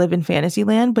just like live in fantasy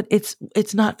land, but it's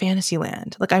not fantasy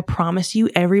land. Like, I promise you,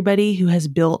 everybody who has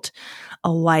built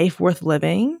a life worth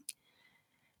living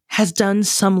has done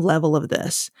some level of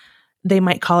this. They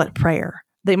might call it prayer.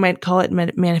 They might call it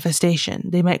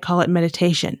manifestation. They might call it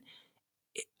meditation.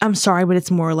 I'm sorry, but it's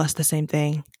more or less the same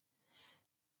thing.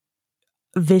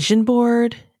 Vision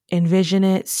board, envision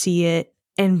it, see it,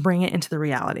 and bring it into the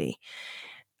reality.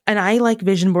 And I like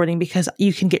vision boarding because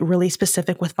you can get really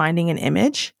specific with finding an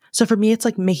image. So for me, it's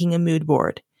like making a mood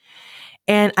board.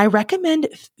 And I recommend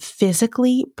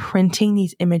physically printing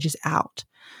these images out.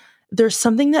 There's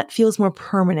something that feels more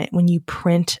permanent when you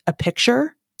print a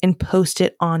picture and post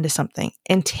it onto something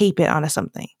and tape it onto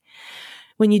something.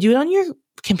 When you do it on your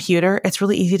computer, it's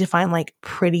really easy to find like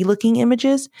pretty looking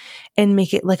images and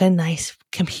make it like a nice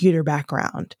computer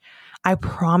background. I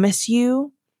promise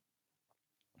you,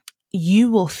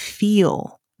 you will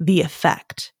feel the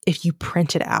effect if you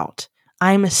print it out.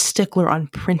 I'm a stickler on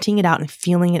printing it out and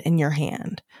feeling it in your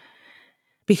hand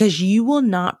because you will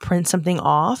not print something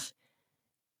off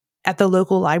at the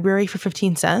local library for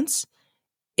 15 cents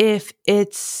if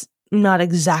it's not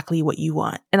exactly what you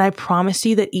want. And I promise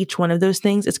you that each one of those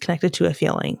things is connected to a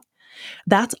feeling.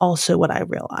 That's also what I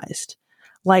realized.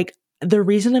 Like, the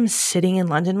reason I'm sitting in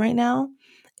London right now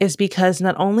is because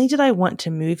not only did I want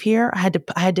to move here, I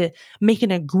had to make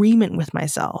an agreement with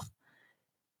myself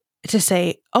to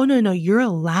say, oh, no, you're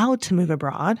allowed to move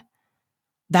abroad.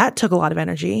 That took a lot of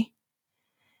energy.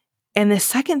 And the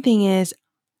second thing is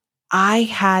I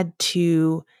had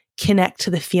to connect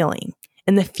to the feeling.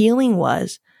 And the feeling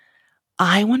was,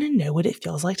 I want to know what it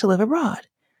feels like to live abroad.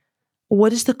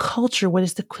 What is the culture? What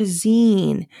is the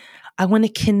cuisine? I want to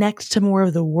connect to more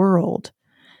of the world.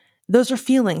 Those are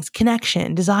feelings,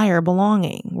 connection, desire,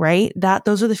 belonging, right?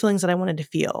 Those are the feelings that I wanted to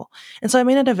feel. And so I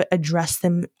may not have addressed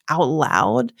them out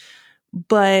loud,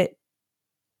 but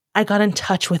I got in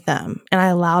touch with them and I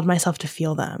allowed myself to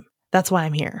feel them. That's why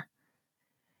I'm here.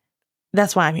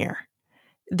 That's why I'm here.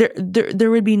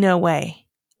 There would be no way.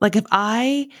 Like, if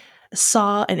I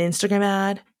saw an Instagram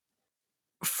ad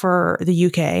for the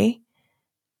UK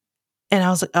and I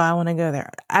was like, oh, I want to go there,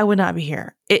 I would not be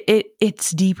here.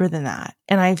 It's deeper than that.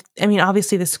 And I mean,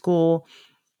 obviously the school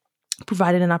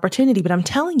provided an opportunity, but I'm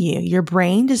telling you, your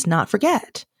brain does not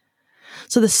forget.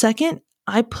 So the second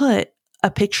I put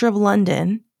a picture of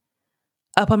London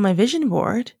up on my vision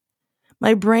board,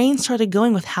 my brain started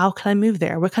going with, how can I move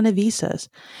there? What kind of visas?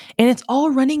 And it's all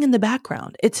running in the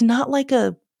background. It's not like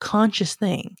a conscious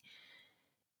thing.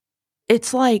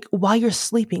 It's like while you're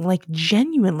sleeping, like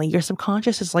genuinely, your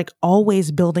subconscious is like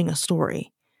always building a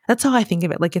story. That's how I think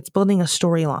of it. Like, it's building a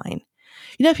storyline.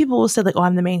 You know, people will say like, oh,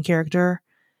 I'm the main character.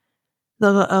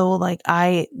 They'll go, oh, like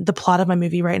the plot of my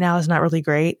movie right now is not really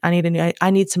great. I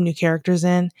need some new characters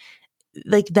in.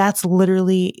 Like, that's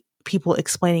literally people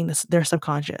explaining this, their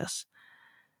subconscious.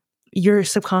 Your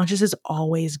subconscious is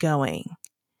always going.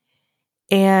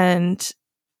 And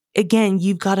again,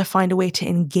 you've got to find a way to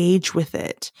engage with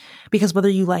it because whether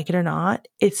you like it or not,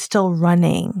 it's still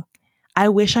running. I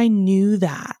wish I knew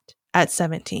that at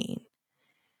 17.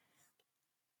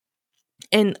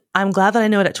 And I'm glad that I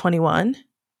know it at 21.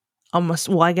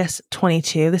 I guess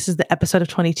 22. This is the episode of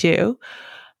 22.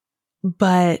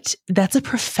 But that's a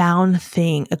profound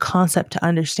thing, a concept to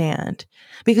understand,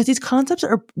 because these concepts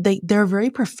they're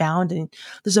very profound and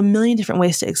there's a million different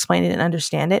ways to explain it and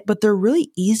understand it, but they're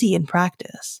really easy in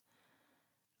practice.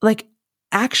 Like,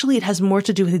 actually, it has more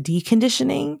to do with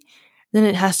deconditioning than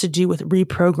it has to do with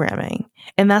reprogramming.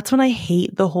 And that's when I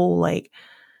hate the whole like,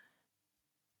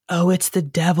 oh, it's the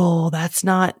devil. That's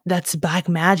black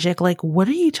magic. Like, what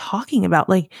are you talking about?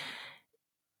 Like,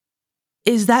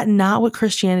 is that not what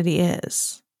Christianity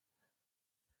is?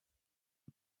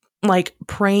 Like,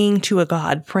 praying to a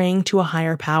God, praying to a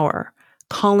higher power,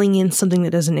 calling in something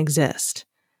that doesn't exist.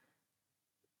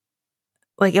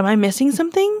 Like, am I missing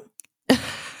something?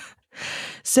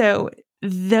 So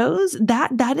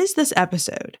that is this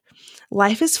episode.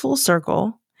 Life is full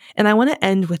circle. And I want to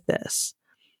end with this.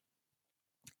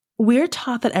 We're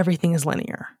taught that everything is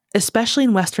linear, especially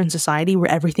in Western society where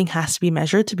everything has to be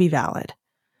measured to be valid.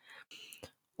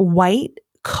 White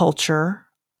culture,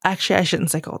 actually, I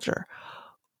shouldn't say culture.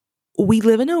 We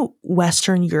live in a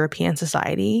Western European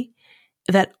society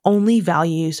that only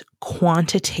values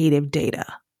quantitative data.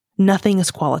 Nothing is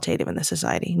qualitative in this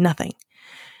society. Nothing.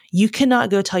 You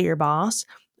cannot go tell your boss,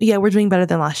 yeah, we're doing better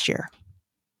than last year.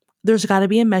 There's got to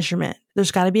be a measurement.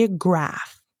 There's got to be a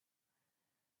graph,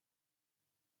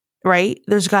 right?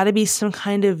 There's got to be some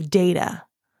kind of data.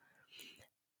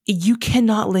 You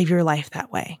cannot live your life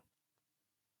that way.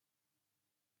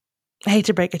 I hate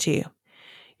to break it to you.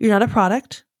 You're not a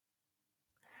product.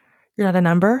 You're not a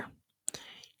number.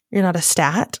 You're not a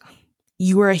stat.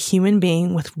 You are a human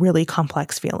being with really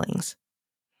complex feelings.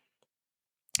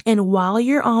 And while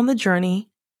you're on the journey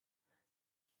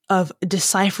of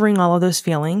deciphering all of those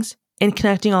feelings and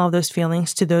connecting all of those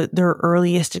feelings to their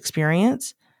earliest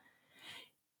experience,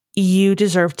 you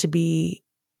deserve to be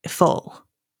full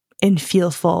and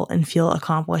feel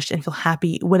accomplished and feel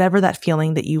happy. Whatever that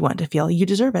feeling that you want to feel, you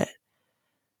deserve it.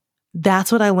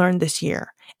 That's what I learned this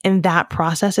year. And that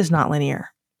process is not linear.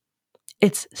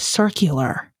 It's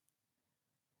circular.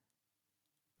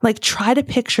 Like, try to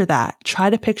picture that. Try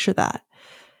to picture that.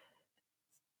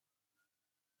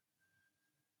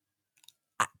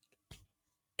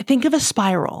 Think of a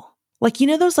spiral. Like,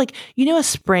 those, like, a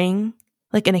spring,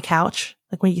 like in a couch,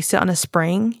 like when you sit on a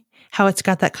spring, how it's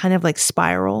got that kind of like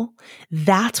spiral.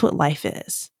 That's what life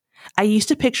is. I used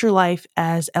to picture life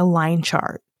as a line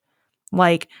chart.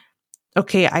 Like,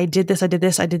 okay, I did this, I did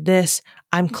this, I did this.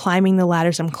 I'm climbing the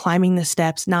ladders, I'm climbing the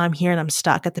steps. Now I'm here and I'm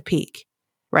stuck at the peak,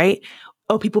 right?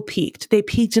 Oh, people peaked. They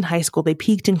peaked in high school. They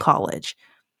peaked in college.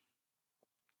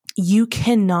 You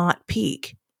cannot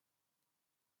peak.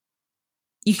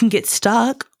 You can get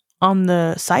stuck on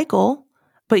the cycle,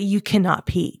 but you cannot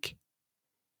peak.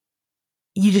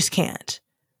 You just can't.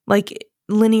 Like,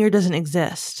 linear doesn't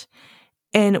exist.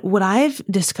 And what I've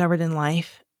discovered in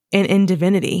life and in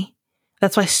divinity,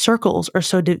 that's why circles are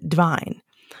so divine,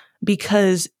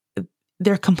 because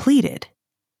they're completed,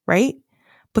 right?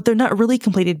 But they're not really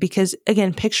completed because,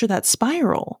 again, picture that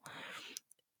spiral.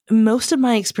 Most of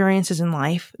my experiences in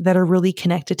life that are really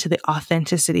connected to the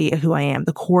authenticity of who I am,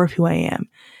 the core of who I am,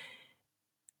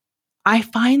 I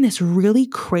find this really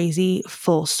crazy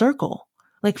full circle.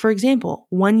 Like, for example,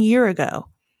 1 year ago,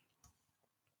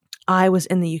 I was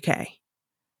in the UK.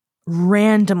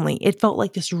 Randomly, it felt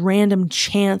like this random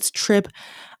chance trip.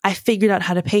 I figured out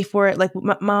how to pay for it. Like,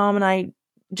 my mom and I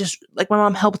my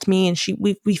mom helped me and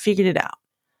we figured it out.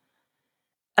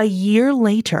 A year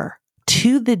later,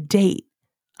 to the date,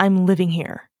 I'm living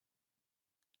here.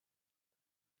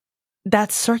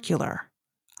 That's circular.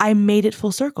 I made it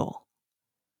full circle.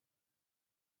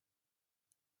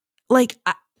 Like,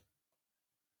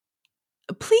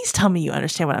 please tell me you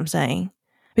understand what I'm saying,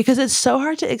 because it's so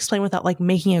hard to explain without like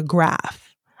making a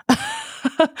graph.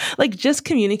 Like, just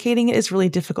communicating it is really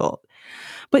difficult.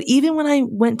 But even when I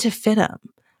went to FITM,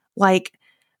 like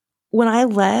when I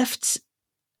left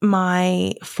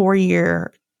my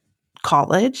 4-year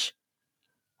college,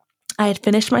 I had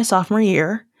finished my sophomore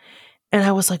year and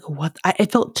I was like, what? I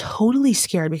felt totally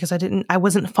scared because I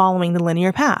wasn't following the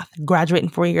linear path, graduate in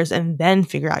 4 years and then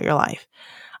figure out your life.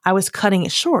 I was cutting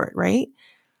it short, right?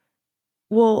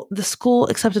 Well, the school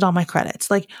accepted all my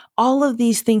credits. Like, all of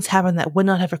these things happened that would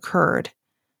not have occurred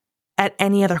at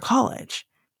any other college.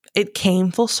 It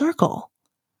came full circle.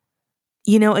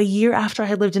 A year after I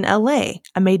had lived in LA,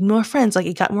 I made more friends. Like,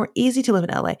 it got more easy to live in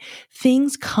LA.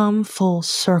 Things come full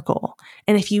circle.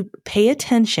 And if you pay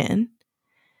attention,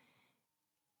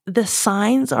 the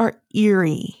signs are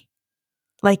eerie,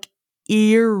 like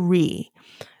eerie.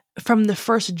 From the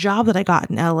first job that I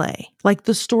got in LA, like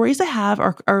the stories I have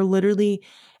are literally,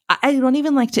 I don't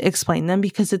even like to explain them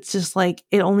because it's just like,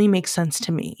 it only makes sense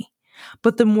to me.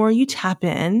 But the more you tap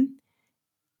in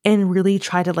and really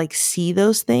try to like see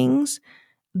those things,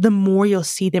 the more you'll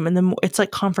see them, and the more it's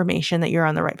like confirmation that you're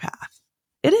on the right path.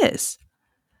 It is.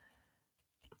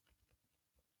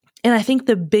 And I think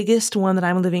the biggest one that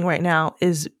I'm living right now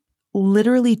is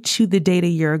literally to the date a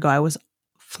year ago, I was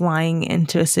flying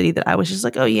into a city that I was just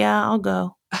like, oh yeah, I'll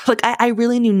go. Like, I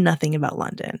really knew nothing about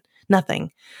London.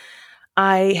 Nothing.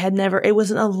 I had never, it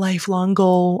wasn't a lifelong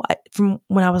goal from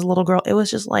when I was a little girl. It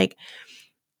was just like,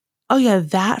 oh yeah,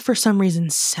 that for some reason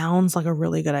sounds like a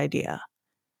really good idea.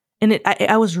 And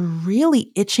I was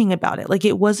really itching about it. Like,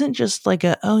 it wasn't just like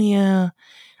oh yeah,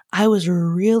 I was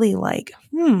really like,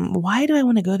 why do I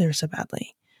want to go there so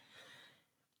badly?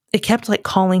 It kept like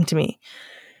calling to me.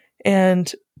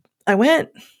 And I went,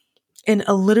 and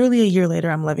literally a year later,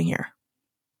 I'm living here.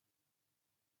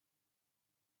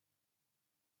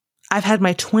 I've had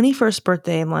my 21st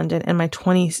birthday in London and my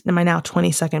now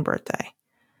 22nd birthday.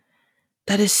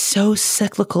 That is so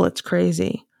cyclical. It's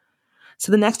crazy.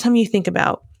 So the next time you think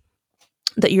about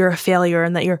that you're a failure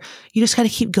and that you just got to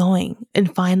keep going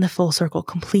and find the full circle,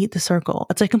 complete the circle.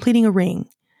 It's like completing a ring.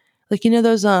 Like,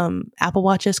 those Apple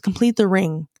Watches, complete the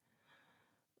ring.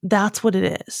 That's what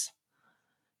it is.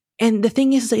 And the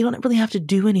thing is that you don't really have to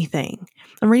do anything.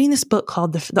 I'm reading this book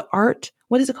called the Art.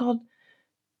 What is it called?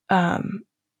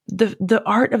 The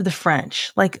Art of the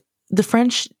French. Like, the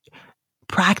French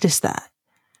practice that.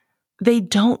 They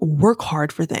don't work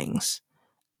hard for things.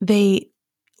 They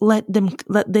let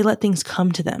things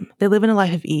come to them. They live in a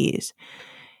life of ease.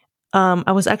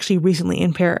 I was actually recently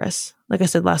in Paris. Like I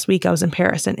said, last week I was in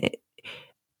Paris, and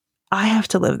I have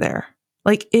to live there.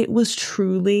 Like, it was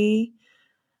truly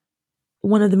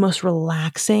one of the most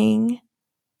relaxing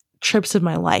trips of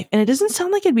my life. And it doesn't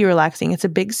sound like it'd be relaxing. It's a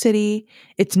big city.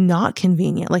 It's not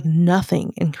convenient. Like,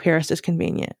 nothing in Paris is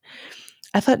convenient.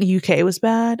 I thought the UK was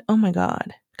bad. Oh my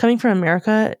God. Coming from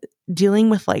America, dealing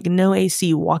with like no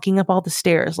AC, walking up all the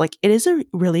stairs, like, it is a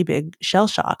really big shell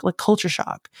shock, like culture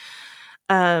shock.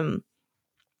 But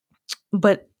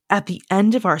at the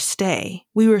end of our stay,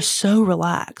 we were so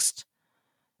relaxed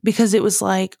because it was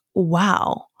like,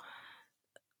 wow,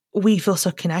 we feel so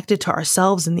connected to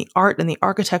ourselves and the art and the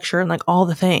architecture and like all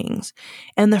the things.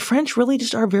 And the French really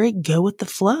just are very go with the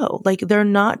flow. Like, they're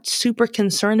not super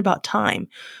concerned about time.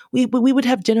 We would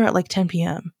have dinner at like 10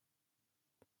 p.m.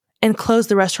 and close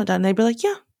the restaurant down. And they'd be like,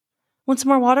 yeah, want some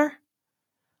more water?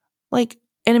 Like,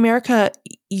 in America,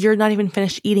 you're not even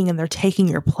finished eating and they're taking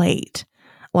your plate.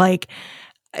 Like,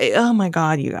 oh my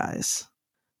God, you guys.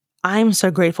 I'm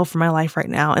so grateful for my life right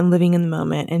now and living in the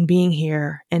moment and being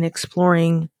here and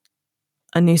exploring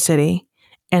a new city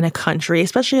and a country,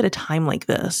 especially at a time like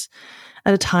this,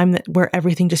 at a time where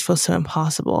everything just feels so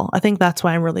impossible. I think that's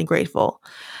why I'm really grateful.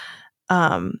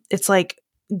 It's like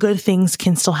good things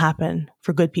can still happen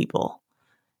for good people.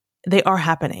 They are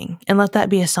happening, and let that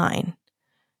be a sign.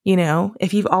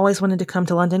 If you've always wanted to come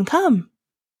to London, come,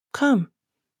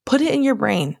 put it in your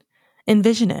brain,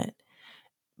 envision it.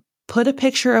 Put a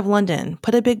picture of London,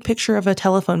 put a big picture of a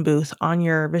telephone booth on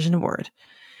your vision board,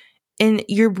 and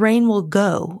your brain will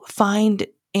go find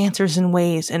answers and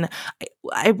ways. And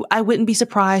I wouldn't be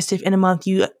surprised if in a month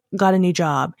you got a new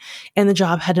job and the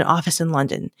job had an office in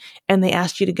London and they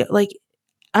asked you to go. Like,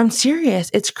 I'm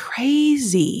serious. It's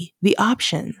crazy, the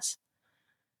options,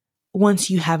 once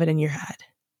you have it in your head.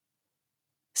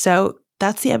 So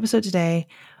that's the episode today.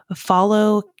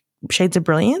 Follow Shades of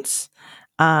Brilliance.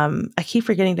 I keep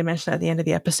forgetting to mention that at the end of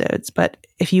the episodes, but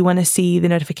if you want to see the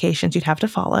notifications, you'd have to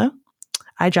follow.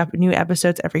 I drop new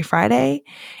episodes every Friday,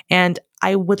 and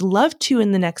I would love to,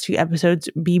 in the next few episodes,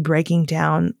 be breaking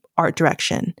down art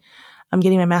direction. I'm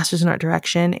getting my master's in art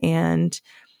direction, and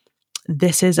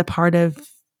this is a part of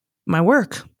my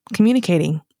work,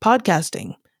 communicating,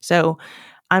 podcasting. So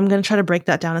I'm going to try to break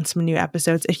that down in some new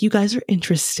episodes. If you guys are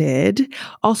interested,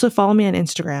 also follow me on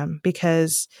Instagram,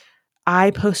 because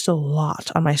I post a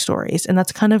lot on my stories, and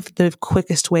that's kind of the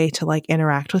quickest way to like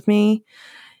interact with me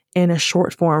in a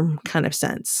short form kind of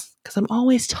sense, because I'm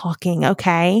always talking.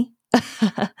 Okay.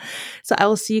 So I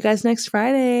will see you guys next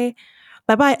Friday.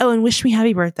 Bye-bye. Oh, and wish me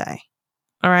happy birthday.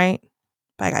 All right.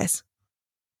 Bye, guys.